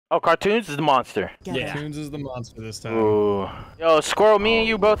Oh, Cartoonz is the monster. Yeah. Cartoonz is the monster this time. Ooh. Yo, Squirrel, me and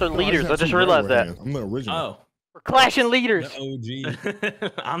you both are leaders. I just realized that. I'm the original. Oh. We're clashing leaders. The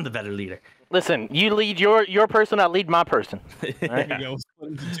OG. I'm the better leader. Listen, you lead your person, I lead my person. Right? There you go.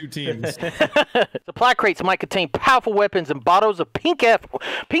 Split into 2 teams. Supply crates might contain powerful weapons and bottles of Pink F.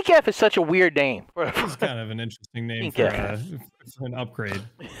 Pink F is such a weird name. It's kind of an interesting name Pink for an upgrade.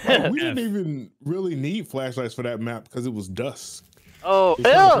 Oh, we didn't even really need flashlights for that map because it was dusk. Oh, ew!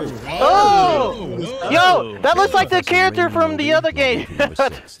 Oh! Yo, that looks like the character from the other game.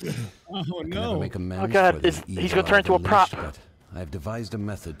 Oh no! Oh god, he's gonna turn into a prop. I've devised a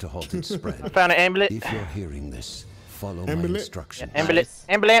method to halt its spread. I found an amulet. If you're hearing this, follow my instructions. Amulet.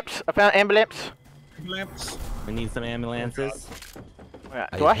 Ambulance. I found ambulance. We need some ambulances.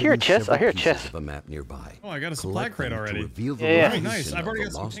 Do I hear a chest? I hear a chest. Of a map nearby. Oh, I got a supply crate already. Yeah. Nice. I've already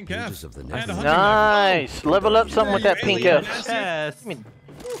got some pink F. Nice. Level up something with that pink F. Yes.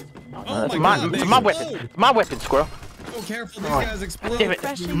 It's my weapon. It's my weapon, Squirrel. Oh, careful! These guys explode. Damn it.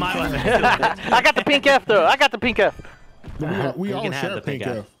 My weapon. I got the pink F though. I got the pink F. We all can have share the pink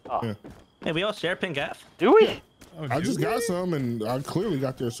pink F. Oh. Yeah. Hey, we all share pink F. Do we? Oh, I just got some, and I clearly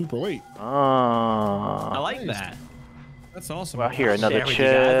got there super late. I Oh. like that. That's awesome. Well, here another Share with you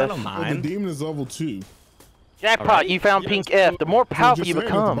guys, I chest. don't Oh, the mind. demon is level 2. Jackpot! Alright. You found pink F. The more powerful you Just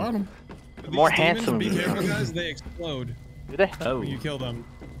saying, at the become, bottom. the more These demons, handsome be you careful, become. guys. They explode Do they? Oh, when you kill them.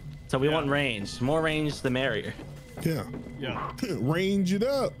 so we want range. More range, the merrier. Yeah. Yeah. Range it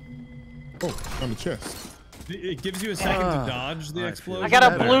up. Oh, on the chest. It gives you a second to dodge the explosion. I got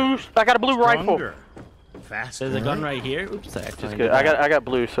a blue rifle. Faster. There's a gun right here. Oops, I actually That's good. I got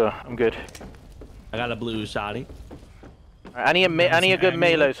blue, so I'm good. I got a blue shotty. I need a good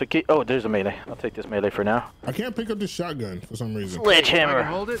melee. So oh, there's a melee. I'll take this melee for now. I can't pick up this shotgun for some reason. If I can Sledgehammer.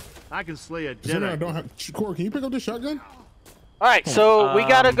 hold it, I can slay a Is it I Jedi. don't have. Corey, can you pick up this shotgun? All right, so we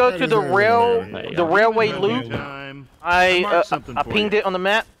gotta go to the railway loop. Time. I something for pinged you. it on the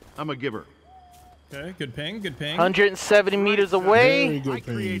map. I'm a giver. Okay, good ping, good ping. 170 meters Very away. good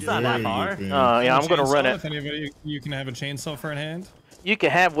thing. created not that Very far. good thing. Yeah, I'm gonna run Chainsaw, it. If anybody, you can have a chainsaw for in hand. You can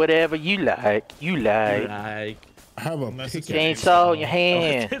have whatever you like. You like. Like, I have a Unless it's pickaxe. Chainsaw in your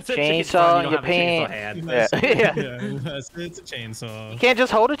hand. It's a Chainsaw you in don't your have a chainsaw pants. hand. Yeah. Yeah, unless it's a chainsaw. You can't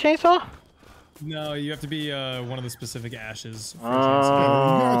just hold a chainsaw? No, you have to be one of the specific ashes. For a You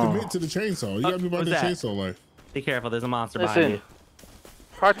chainsaw. gotta commit to the chainsaw. You gotta be about what's the that? chainsaw life. Be careful, there's a monster behind Listen. you.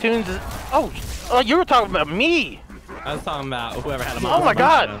 Cartoonz is. Oh, you were talking about me. I was talking about whoever had a monster. Oh my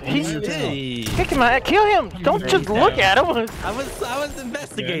God. behind He's him. Hey. kicking my ass. Kill him. Don't just look at him. I was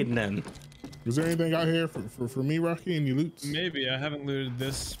investigating them. Is there anything out here for me, Rocky, and you loot? Maybe I haven't looted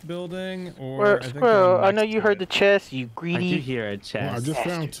this building, or Well, I think Squirrel, I'm I know next you to heard it. the chest, you I do greedy. hear a Well, I chest. just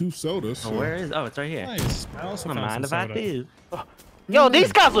found 2 sodas. So. Oh, where is? Oh, it's right here. Nice. I also Don't found mind if some I soda. do. Yo,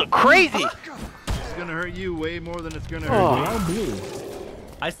 these guys look crazy. It's gonna hurt you way more than it's gonna hurt Oh. me. I'm blue.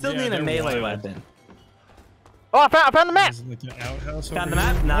 I still Yeah, need a they're melee wild. weapon. Oh, I found the map. Is it like an outhouse Found over the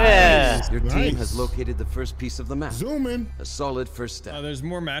map? here? Nice. Yeah. Your team Nice. has located the first piece of the map. Zoom in. A solid first step. There's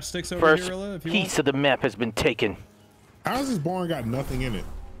more matchsticks over First here, Rilla, if you piece of the map has been taken. How's this barn got nothing in it?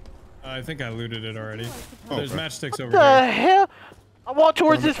 want. I think I looted it already. Oh, There's okay. matchsticks over The here. hell? I walked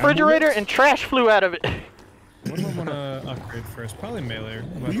towards From this refrigerator amulets? and trash flew out of it. What do I want to upgrade first? Probably melee.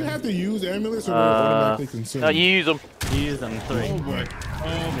 Do you have to use amulets or will it automatically consume? No, you use them. Use them 3. Oh boy. Oh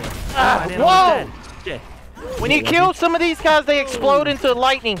boy. Ah, I didn't whoa! know Shit. When you kill some of these guys, they explode into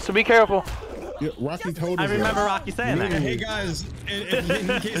lightning, so be careful. Yeah, Rocky told us I remember that. Rocky saying Hey, that. hey guys, in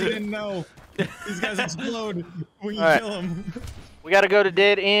case you didn't know, these guys explode when you All right. kill them. We gotta go to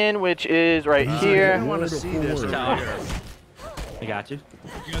dead end, which is right I here. want to see this. Word. I got you.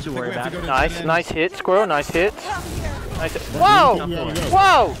 You guys Don't think worry we have about to go it. to Nice, dead end? nice hit, Squirrel. Nice hit. Nice hit. Whoa! We gotta go.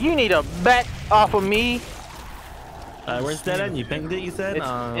 Whoa! You need to back off of me. Where's dead end? You pinged it, you said? It's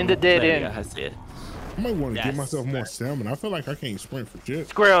in the dead there you end. go, I see it. I might want to Yes. give myself more stamina. I feel like I can't sprint for shit.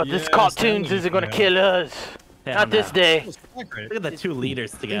 Squirrel, this Yeah, Cartoonz stamina, isn't gonna yeah. kill us. Hell Not this no. day. Great. Look at the 2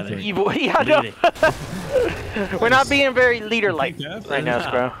 leaders together. Evil. Yeah, I know. Leading. We're not being very leader-like Pink F? right now, No.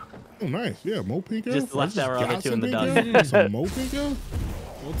 Squirrel. Oh, nice. Yeah, Mo Pinko. Just left our other 2 in the dust. dust. Some Mo Pinko?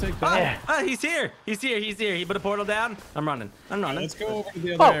 We'll take Ah, that. ah, he's here! He's here! He's here! He put a portal down. I'm running. I'm running. Let's go over to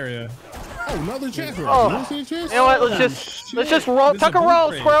the other Oh. area. Oh, another chest. Oh. Right. You don't see a chest? You know what? Let's just roll. This is Tuck a a roll,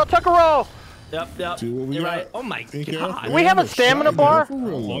 blue Squirrel. Tuck a roll. Yep. See what we You're got? right. Oh my Pink god. F? We have a Yeah, stamina shotgun bar? for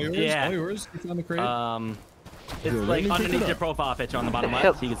real, All though. yours? Yeah. All yours? You found the crate? It's Yo, let like me pick it underneath up. your profile picture on the bottom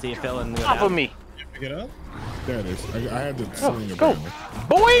hell? left, so you can see it fill in. Go Off down. of me. Pick it up? That is. I had to swing it Go. down.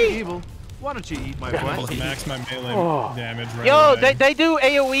 Boy! Evil. Why don't you eat my flesh? Max my melee Oh. damage right Yo, away. they do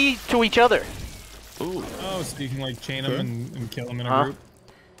AoE to each other. Ooh. Oh, so you can like chain them Okay. and kill them in a Huh? group?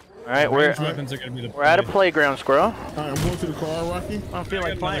 All right, Ranged weapons are gonna be the we're at a playground, Squirrel. All right, I'm going to the car, Rocky. I don't feel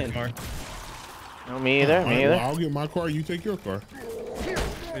like playing. No, me either. All Me right, either. well, I'll get my car. You take your car.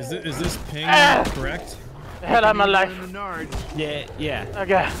 Is this ping correct? The hell out of my life. Yeah, yeah.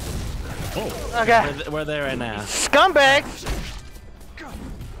 Okay. Oh. Okay. We're there right now. Scumbags!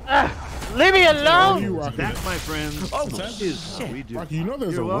 Leave me You, alone! Rocky. That, my friends, Oh, shit. is how we do. Rocky, you know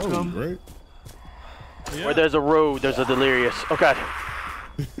there's You're a road, welcome. right? Where there's a road, there's a Delirious. Oh god.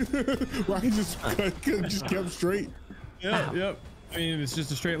 Rocky just kept straight. Yep. I mean, it's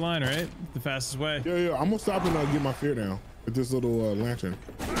just a straight line, right? The fastest way. Yeah. I'm gonna stop and get my fear down with this little lantern.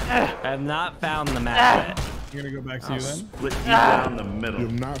 I have not found the map yet. You're gonna go back to you then? Split you down the middle. You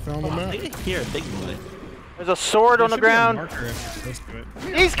have not found the I map. think here, big boy. There's a sword on the There should be a ground. marker if you're close to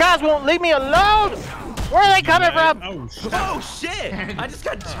it. These guys won't leave me alone! Where are they coming from? Oh, shit. Oh shit! I just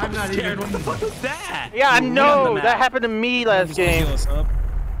got scared. What the fuck was that? Yeah, I We're on the know. map. That happened to me last game. Heal us up.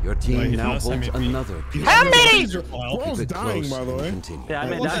 Your team Like, now yes, I holds mean, another piece. How many? Bro's Keep it dying, close by the and way. continue. Yeah, I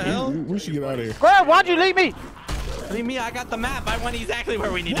made What the that. hell? We should get out of here. Grab, why'd you leave me? What do you mean? I got the map. I went exactly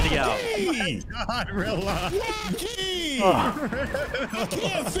where we needed to go. Hey! God, relax. Rocky! I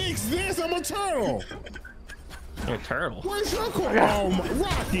can't fix this. I'm a turtle. You're a turtle. Where's your car? Oh, my,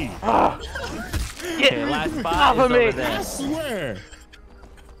 Rocky! Get Okay, last off spot of is me. over there. I swear.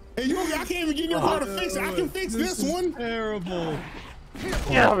 Hey, I can't even get in your car to fix it. I can fix this one. Terrible.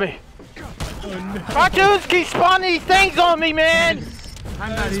 Get off me. Cartoonz keep spawning these things on me, man!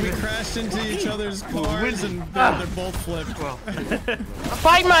 Guys, we crashed into each other's cars and they're both flipped. I'm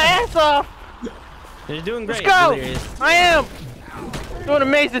fighting my ass off! You're doing great. Let's go! Delirious. I am! Doing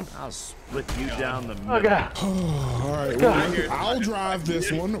amazing. I'll split you down the middle. Oh god. All right, well, I'll drive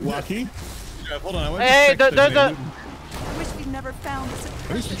this one, Rocky. Hold on, I want Hey, to check there's a... I wish we'd never found this.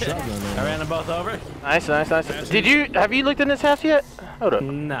 At least the shotgun I there. ran them both over. Nice. Have you looked in this house yet? Hold up.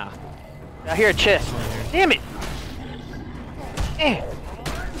 No. I hear a chest. Damn it!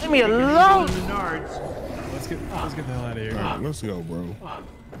 Leave me alone! Let's get the hell out of here. All right, let's go, bro.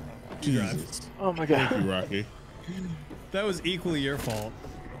 Jesus. Oh my god. Thank you, Rocky. That was equally your fault.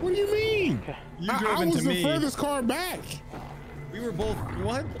 What do you mean? You I drove into was the me. furthest car back. We were both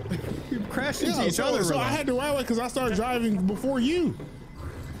what? We crashed into each so, other. so I Roland. had the right way because I started driving before you.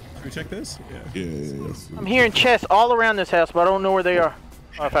 Can we check this? Yeah. Yes. I'm hearing chests all around this house, but I don't know where they are.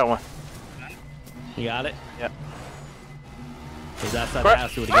 Oh, I found one. You got it? Yep. Is that side Cra- of the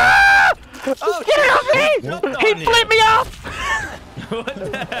house? See what he got? Oh, get it off me! He flipped me off!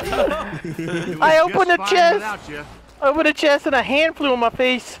 I opened the chest. I opened the chest and a hand flew on my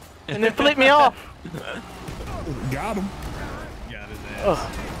face and then flipped me off. Got him. Got his ass.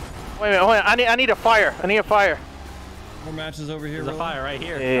 Oh. Wait a minute, I need a fire. I need a fire. More matches over here. There's a fire right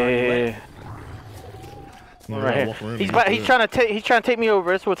here. Yeah. Right here. He's trying to take me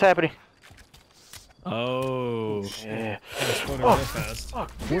over. That's what's happening. Oh. Yeah. Exploded real fast.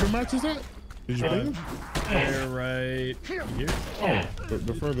 Where the match is at? Did you pay them? They're right here. Yeah.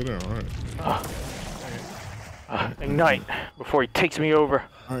 They're further down. All right. Ignite before he takes me over.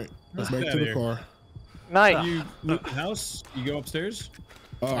 All right. Let's Back get to out the of car. Night. You loot the house. You go upstairs.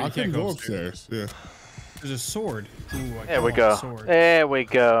 I can't can go go upstairs. Yeah. There's a sword. Ooh, I There we call it go. a sword. There we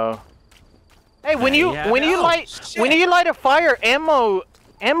go. Hey, when you Yeah. when you Oh, light shit. when you light a fire, ammo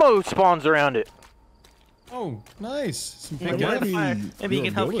spawns around it. Oh, nice. Some It pink might guy. be Fire. Maybe you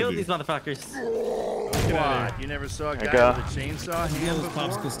your can help kill ability. these motherfuckers. Get out of What? You never saw a There you guy go. with a chainsaw here. hand This before?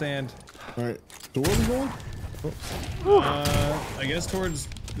 popsicle stand. All right. So where we going? I guess towards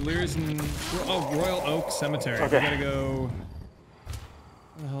Delirious and Royal Oak Cemetery. Okay. We gotta go.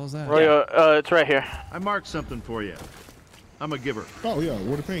 What the hell is that? Roy, it's right here. I marked something for you. I'm a giver. Oh yeah,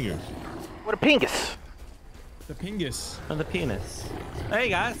 where the thing is. What a pingus. The Pingus. On the penis. Hey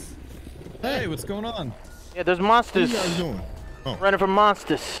guys. Hey, what's going on? Yeah, there's What monsters you guys doing? running from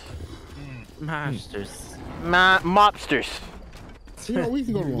monsters. Monsters. Mobsters. You know, we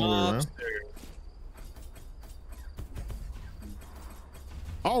can go the long way around. Monster.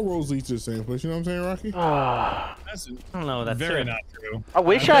 All roads lead to the same place. You know what I'm saying, Rocky? That's I don't know. That's very true. not true. I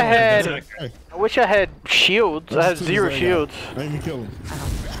wish I had. Hey, I wish I had shields. I have listen to 0 this guy. shields. I didn't even kill him.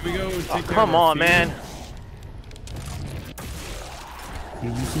 Should we go take care Come of our on, feet? man.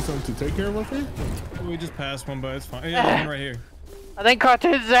 Did you see something to take care of up here? We just passed one, but it's fine. Yeah, there's one right here. I think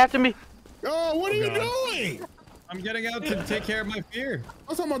Cartoonz is after me. Oh, what are you God. doing? I'm getting out to take care of my fear.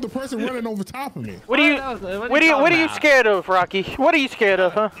 I'm talking about the person running over top of me. What are you? What are you scared of, Rocky? What are you scared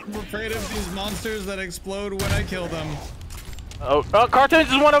of, huh? I'm afraid of these monsters that explode when I kill them. Oh,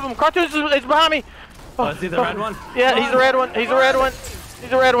 Cartoonz is one of them. Cartoonz is behind me. Oh, is he the red one? Yeah, he's the red one. He's the red one. He's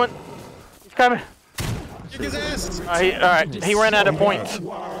the red one. He's coming. Kick his ass! All right, he ran out of points.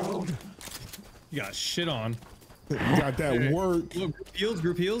 All You got shit on. You got that work. Look,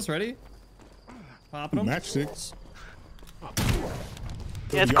 group heals, ready? Popping them. Matchsticks.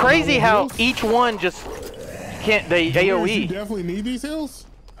 Yeah, it's crazy how each one just can't. They You AOE. definitely need these heals.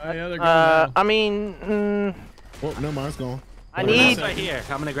 Yeah, they're going now. I mean, Oh, never mind, it's gone. I need. Right here.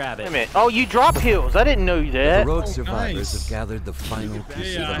 I'm gonna grab Wait a it. minute. Oh, you drop heals. I didn't know The that. road survivors nice. have gathered the final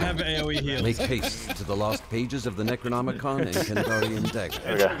piece Yeah, I of the have map. AoE heals. Make haste to the lost pages of the Necronomicon and Kandarian dagger.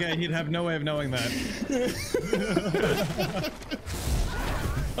 Okay. Okay, he'd have no way of knowing that.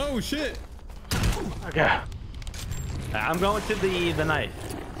 Oh shit! Okay. I'm going to the knife.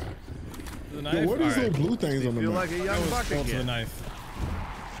 The knife. Yo, what is Alright. those blue things on the Feel map? like a That young was buck scroll to the again.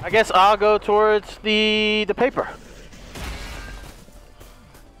 knife. I guess I'll go towards the paper.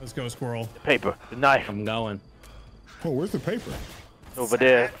 Let's go, squirrel. Paper. The knife. I'm going. Oh, where's the paper? Over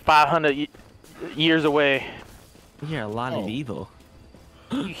there. 500 years away. You hear a lot of Oh. evil.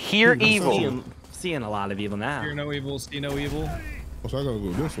 You hear evil. Seeing a lot of evil now. Hear no evil, see no evil. Oh, so I gotta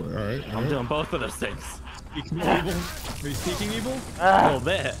go this way. All right. I'm doing both of those things. Speak no evil. Are you speaking evil? A little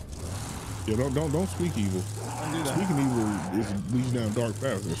bit. Yeah, don't speak evil. Don't do that. Speaking evil is leads down dark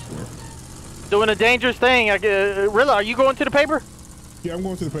paths. That's for. Doing a dangerous thing. Rilla, are you going to the paper? Yeah, I'm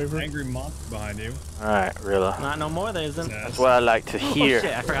going to the paper. Angry monster behind you. Alright, Rilla. Not no more. There isn't. That's what I like to Oh hear.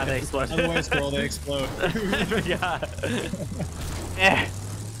 shit! I forgot they exploded. Otherwise, squirrel, they explode. I forgot. Eh,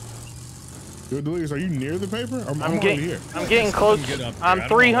 Yo, Delirious, are you near the paper? I'm I'm already getting, here. I'm getting close. Get up there. I'm I don't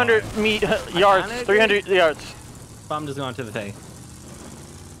know 300 yards. Iconic? 300 yards. I'm just going to the thing.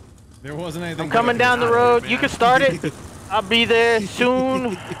 There wasn't anything. I'm coming down the road. You can start it. I'll be there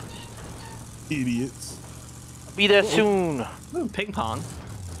soon. Idiots. Be there soon. Ooh, ping pong.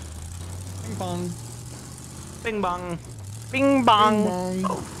 Ping pong. Bing bong. Bing bong.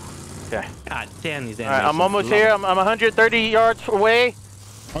 Bong. Okay. God damn these animations. Alright, I'm almost here. I'm 130 yards away.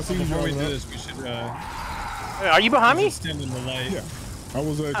 I'll see you Before we do driving up. this, we should Are you behind me? stand in the light. Yeah, I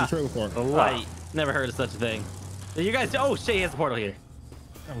was at the trailer park. The light. Never heard of such a thing. You guys. Oh shit! He has a portal here.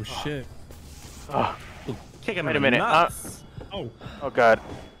 Oh shit. Oh, Kick him Wait in a the minute, nuts. Oh. oh god.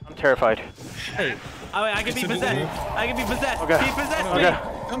 I'm terrified. Hey, I can be possessed. I can be possessed. Okay. He possessed me. Okay.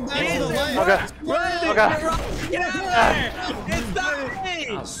 Come back to the light. Okay. Run! Okay. Run! Get out of there! It's not me!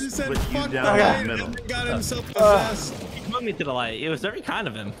 He said, Split you fuck the down light, the and middle. then got himself possessed. He put me to the light. It was very kind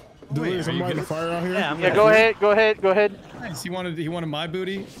of him. Delirious, are I'm you lighting a good? fire out here. Yeah, I'm Yeah, good. go ahead. Go ahead. Go ahead. Nice. He wanted my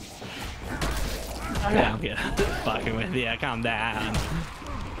booty. Yeah, I'm good. Fucking with you. Calm down.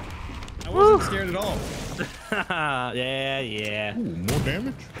 I wasn't scared at all. yeah. Ooh, more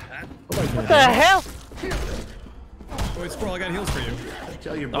damage? What the hell? Wait, squirrel, I got heals for you.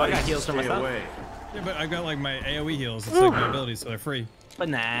 Tell your Oh, I got buddies to heals for stay myself. away. Yeah, but I got like my AoE heals. It's like my abilities, so they're free. But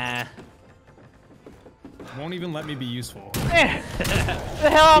nah. Won't even let me be useful. Eh. The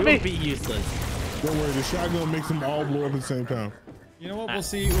hell I'll You be. would be useless. Don't worry, the shotgun makes them all blow up at the same time. You know what? We'll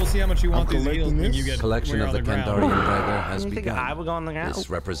see. We'll see how much you want these heals collecting when this. you get Collection when of you're the on the ground. Kandarian dagger has You think I begun. would go on the ground? This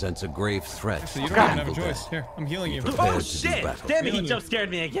represents a grave threat. So you to don't even have a evil choice. death. Here, I'm healing you. Oh Prepared to do shit! battle. Damn it, he Healing you. jump scared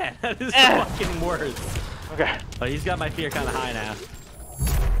me again. That is Eh. fucking worse. Okay. But he's got my fear kind of high now.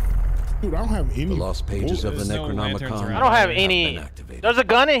 Dude, I don't have any. The lost pages of the There's no lanterns Necronomicon. around. I don't have have any. been activated. There's a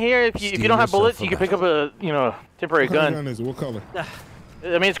gun in here. If you don't have Steel bullets, you yourself can pick up a temporary What kind of gun. gun is it? What color?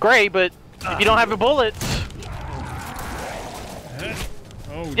 I mean, it's great, but if you don't have the bullets,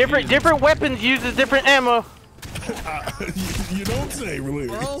 Oh, different weapons uses different ammo. You don't say,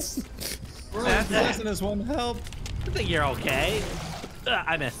 Religious. We're possessing this one. Help. I think you're okay.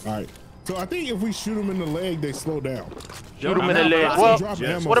 I missed. All right. So I think if we shoot them in the leg, they slow down. Shoot him in the I'm leg. not- Well, Drop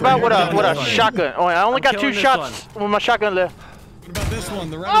ammo what for about you. with a I'm shotgun? Oh, I only got 2 killing this shots with my shotgun left. What about this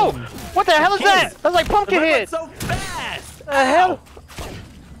one? The red Oh, one. what the hell is that? That's like The Pumpkinhead. weapon's so fast. The hell?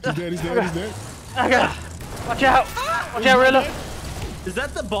 He's dead, he's dead, he's dead. Okay. Watch out. Watch out, Rilla. Is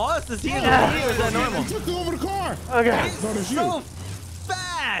that the boss? Is he in the lead or is that normal? He took over the car. Okay. No, that's you. So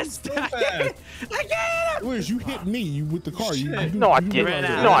fast. I can't hit him. Liz, you hit me with the car. You Shit. No, I you didn't. ran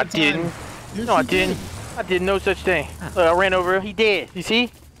out. No, I didn't. Yes, No, I you didn't. I did no such thing. Look, I ran over him. He dead. You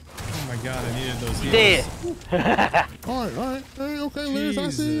see? Oh my god, I needed those heals. Dead. All right. Hey, okay, Liz, I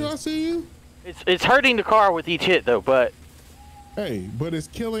see you. I see you. It's hurting the car with each hit though, but Hey, but it's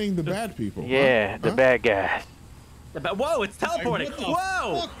killing the bad people. yeah, the Huh? bad guys. Whoa, it's teleporting. what the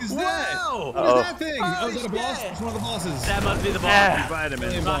Whoa. fuck is that? Whoa. What is that thing? Oh, is that a Holy boss? shit. It's one of the bosses. That must be the boss. Ah,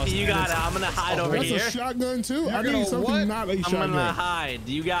 Vitamin. Rocky, you got it. I'm gonna hide over That's here. a shotgun too. I gonna need something what? not a I'm shotgun. gonna hide.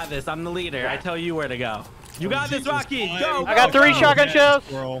 You got this. I'm the leader. I tell you where to go. You got this, Jesus, Rocky. I- Go. I got go, 3 go. shotgun shells.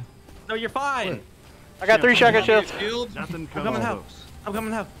 Squirrel. No, you're fine. I got 3 shotgun shells. Shield? Nothing I'm comes coming out. close. I'm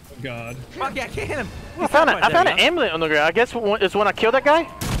coming out. Oh god. Rocky, I can't hit him. I found an amulet on the ground. I guess it's when I killed that guy.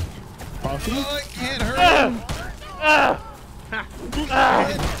 Possibly. Oh, it can't hurt him.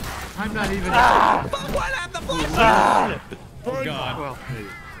 I'm not even. Oh God.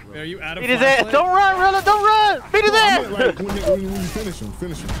 Are you out of Beat his ass. flashlight? Don't run, Rilla. Don't run. Beat his I ass. meant, like when you finish him.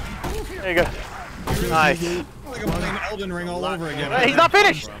 There you go. Nice. Like I'm playing Elden Ring all over again. He's not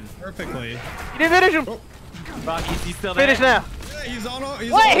finished. Perfectly. You didn't finish him. Rocky's he's still there. Finish now. Yeah, he's on.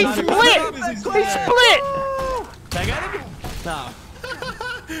 He's Wait, he on split. He split. Can I get him? No.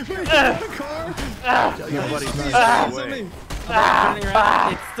 Tell your buddies to Ah. stay away. Turning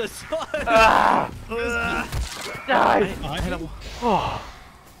around. It's the sun. Nice.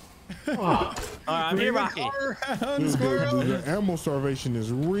 Alright, I'm here, Rocky. The ammo starvation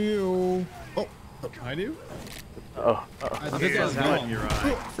is real. Oh, I do. Oh. This one's Got in your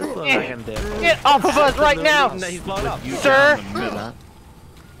eye. This one's I can do. Get off of us right now, He's blown up. sir.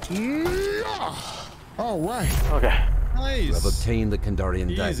 all right. Okay. You have Nice. obtained the Kandarian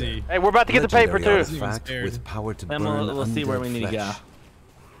dagger. Easy. Hey, we're about to get the paper Legendary too. artifact Scared. with power to Then burn we'll see where we undead need to go. flesh.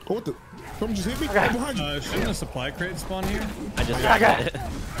 Oh, what the? Something just hit me. Okay. Oh, behind you. Shouldn't a supply crate spawn here? I just I got it.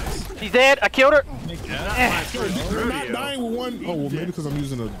 She's dead. I killed her. You're not dying with one. Oh, well, maybe because I'm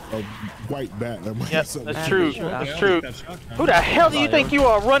using a white bat. That might Yep, be something. that's true. Sure. That's Yeah, true. that shotgun. Who the hell do you think you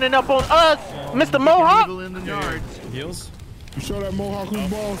are running up on us, Mr. Mohawk? Evil in the yards. Heals. You show that Mohawk who's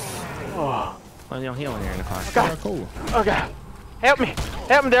boss. Oh, Well, you don't heal when you're in the car. Coca-Cola. okay. Help me.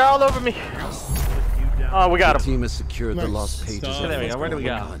 Help me. They're all over me. Oh, we got The him. team has secured the Nice. lost pages. Stop. of There we go. Where do we go?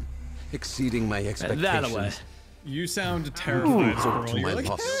 Necronomicon, exceeding my expectations. That away. You sound terrified, Squirrel. To my You're like,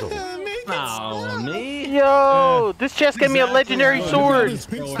 lost soul. Oh, me? Yo, this chest gave me a legendary sword.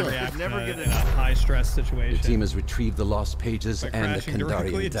 Squirrel would react Never in get a high stress The situation. team has retrieved the lost pages By and the crashing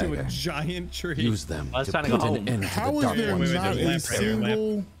directly Kandarian into a dagger. giant tree. Use them I was to trying to put go an home. end to How the is dark there Wait, not there's a lamp right here, lamp.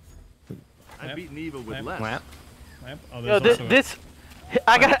 single? I've beaten evil with Lamp. less. Lamp. Lamp? Oh, Yo, there's also a- this.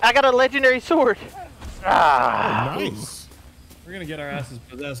 I got a legendary sword. Ah, Nice. We're gonna get our asses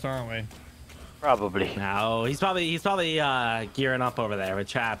possessed, aren't we? probably. No, he's probably gearing up over there with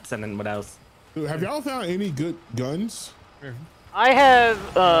traps and then what else? Dude, have y'all found any good guns? I have.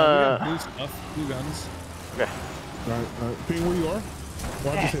 We got blue stuff, blue guns. Okay. All right. Ping, where you are?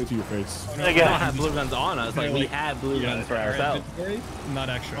 Well, I just say it to your face. Oh, no, I We don't got- have blue guns on us. Like we had blue guns for our ourselves. inventory, not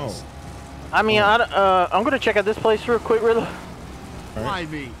extras. I mean, I'm gonna check out this place real quick, really. Why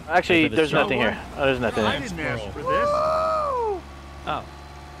me? Actually, Wait for the there's snow nothing here. Oh, there's nothing I here. didn't ask for this. Oh. I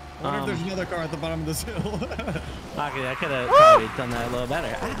wonder if there's another car at the bottom of this hill. Okay, I could have probably done that a little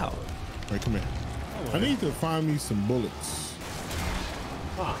better. Ow. All right, come here. I need to find me some bullets.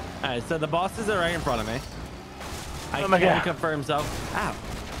 Alright, so the bosses are right in front of me. I Oh my can God. confirm so. Ow.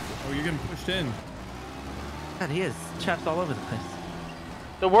 Oh, you're getting pushed in. God, he is trapped all over the place.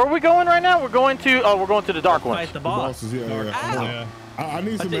 So where are we going right now? We're going to the dark one. Fight the The boss. bosses, yeah. Ow. Yeah. I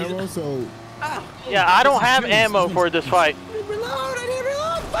need some Okay. ammo, so Yeah, I don't have ammo for this fight.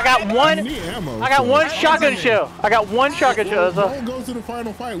 I got I one. need ammo. I got so- one shotgun shell. I got one shotgun shell. So. Don't go to the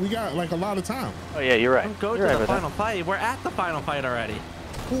final fight. We got like a lot of time. Oh yeah, you're right. Don't go You're to right the about final fight. We're at the final fight already.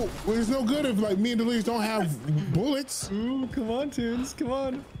 Well, it's no good if like me and Delirious don't have bullets. Ooh, come on, Tunes, come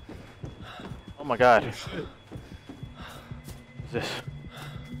on. that. Oh my God. Shit. What's this?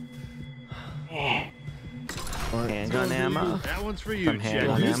 All right. Handgun ammo. That one's for you, Some Jack.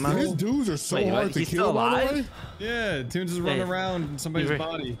 handgun His, ammo. his dudes are so Wait, what? hard to He's kill. still By the alive? way. Yeah, Tunes is running Hey. around in somebody's You re-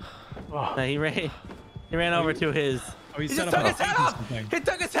 body. Oh. No, he ran over to his. Oh, he He set just up took a his head or off. something. He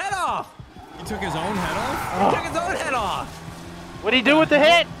took his head off. He took his own head off? He took his own head off. What'd he do with the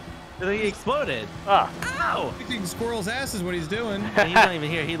head? I think he exploded. Ah. Ow! Kicking squirrel's ass is what he's doing. He's not even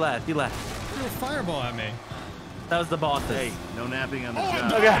here. He left. He left. Threw a fireball at me. That was the bosses. Hey, no napping on the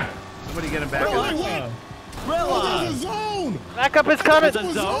job. Okay. Somebody get him back Wait, in wait, the wait. Rilla! There's a zone. Backup is coming.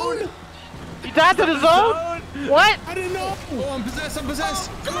 The zone? You died to the zone? What? I didn't know. Oh, I'm possessed, I'm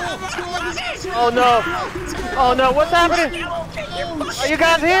possessed! Squirrel! Oh no. Oh no. What's happening? Are you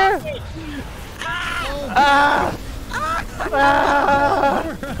guys here? Ah. Ah.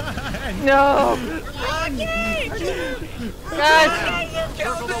 No. Guys.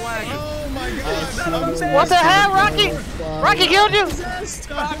 Oh my god! What the hell, Rocky? Rocky killed you?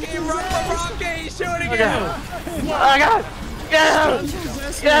 Rocky, shoot Okay. I got.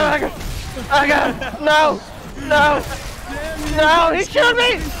 Yeah. I got. No. No. No. He shot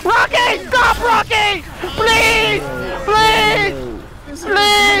me. Rocky, stop, Rocky! Please. Please.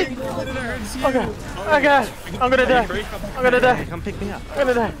 Please. Okay. Okay. I'm gonna die. I'm gonna die. Come pick me up. I'm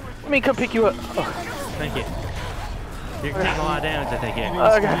gonna die. Let me come pick you up. Oh. Thank you. You're taking a lot of damage, I think. Here.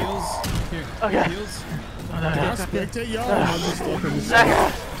 Okay. Heals. Here, Okay. heals. I spectate y'all. I'm just stuck in this.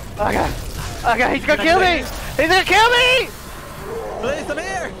 Okay. Okay. Okay. He's gonna kill me. He's gonna kill me. Please, I'm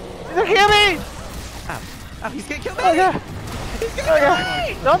here. He's gonna kill me! Oh, he's gonna kill me! Okay.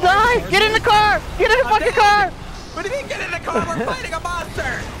 Okay. Don't die! Get in the car! Get in the fucking car! What do you mean get in the car? We're fighting a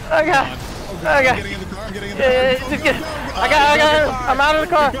monster! Okay. I'm Okay. getting in the car. I'm getting in the Yeah, car. just get. I got it. I'm out of the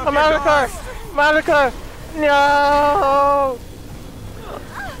car. I'm out of the car. I'm out of the car. No!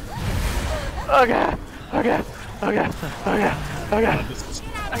 Okay. Okay. Okay. Okay. Okay.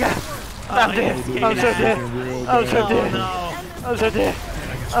 Okay. I'm dead. I'm so dead. I'm so dead. I'm so dead.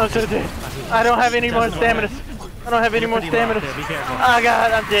 I'm so dead. I don't have any more stamina. I don't have any more stamina. Be careful. Oh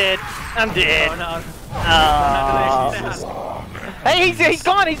god, I'm dead. I'm dead. Oh no. Oh. Hey, he's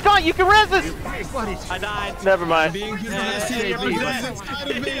gone. He's gone. You can resist. I died. Never mind. Being possessed here. you're What's inside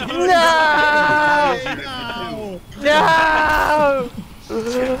of me? No! No.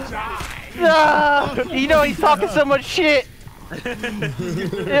 No! You know he's talking so much shit. Oh,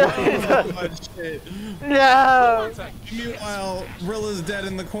 shit. No! Meanwhile, Rilla's dead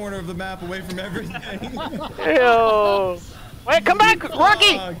in the corner of the map, away from everything. Ew. Wait, come back,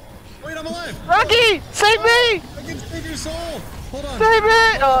 Rocky! Wait, I'm alive. Rocky, save me! I can save your soul. Hold on. Save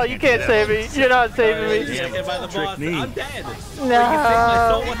me! Oh, you can't save me. You're not saving me. You're gonna get by the boss. I'm dead. No. You can take my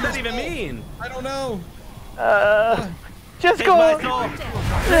soul. What's that even mean? I don't know. Just Take go. my soul.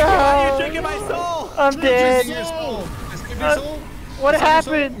 Why are you No. taking my soul? I'm Save dead. your soul. I saved your soul. What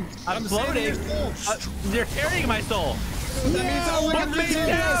happened? I'm saving your floating. soul. You're carrying my soul. That means I'll Put me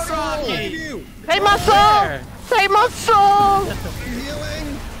down, Rocky. you. Save my soul! Save my soul! I'm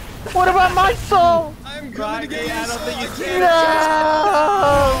healing. What about my soul? I'm coming to get Rocky, your I don't soul. think you can. No!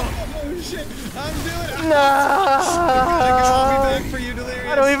 Oh shit! I'm doing it. No! I'll be back for you,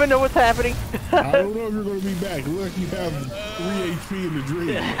 Delirious. I don't even know what's happening. I don't know if you're gonna be back. Look like you have 3 HP in the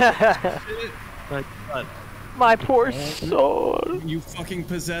dream. My poor soul. You fucking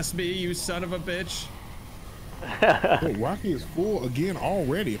possessed me, you son of a bitch. Wait, Rocky is full again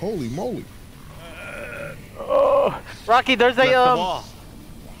already. Holy moly. Oh, Rocky, there's The a wall.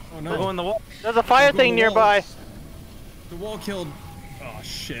 Oh We're no. going the wall. there's a fire Go thing the wall. nearby. The wall killed. Oh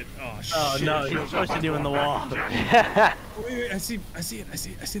shit. Oh shit. Oh no, he was supposed to do in the wall. Wait, I see it. I see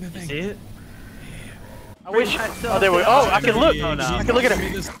the thing. See it? I wish. Oh, there we. Oh, I can look. Oh, no. I can look at him.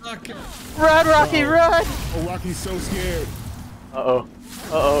 him. Run, Rocky, run! Oh, Rocky's so scared. Uh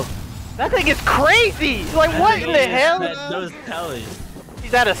oh. That thing is crazy. Like, what in the hell? Those tellies.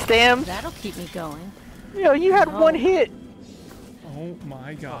 Is that a stem? That'll keep me going. Yo, you had one hit. Oh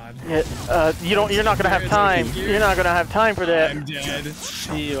my god. Yeah, you're not gonna have time. You're not gonna have time for that. I'm dead.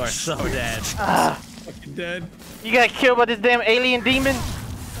 You are so dead. Fucking dead. You got killed by this damn alien demon.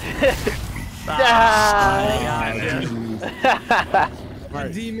 The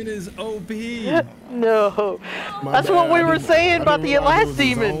demon is OP. No. My That's bad. what we I were didn't- saying I about didn't the realize it last was a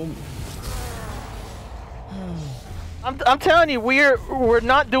demon. zone. I'm telling you, we're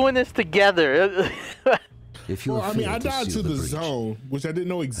not doing this together. If you Well, I mean, I fail to died seal to the breach, zone, which I didn't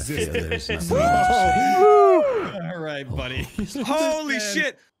know existed. failure is nothing. All right, buddy. Holy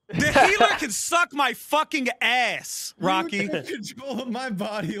shit! The healer can suck my fucking ass, Rocky. You took control of my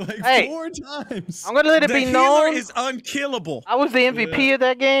body like Hey. 4 times. I'm gonna let it The be healer known. is unkillable. I was the MVP of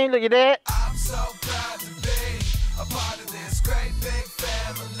that game. Look at that. I'm so proud to be a part of this great big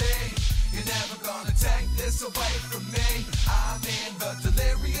family. You're never gonna take this away from me. I'm in the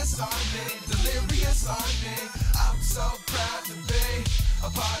delirious army, delirious army. I'm so proud to be a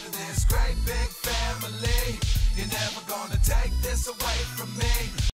part of this great big family. You're never gonna take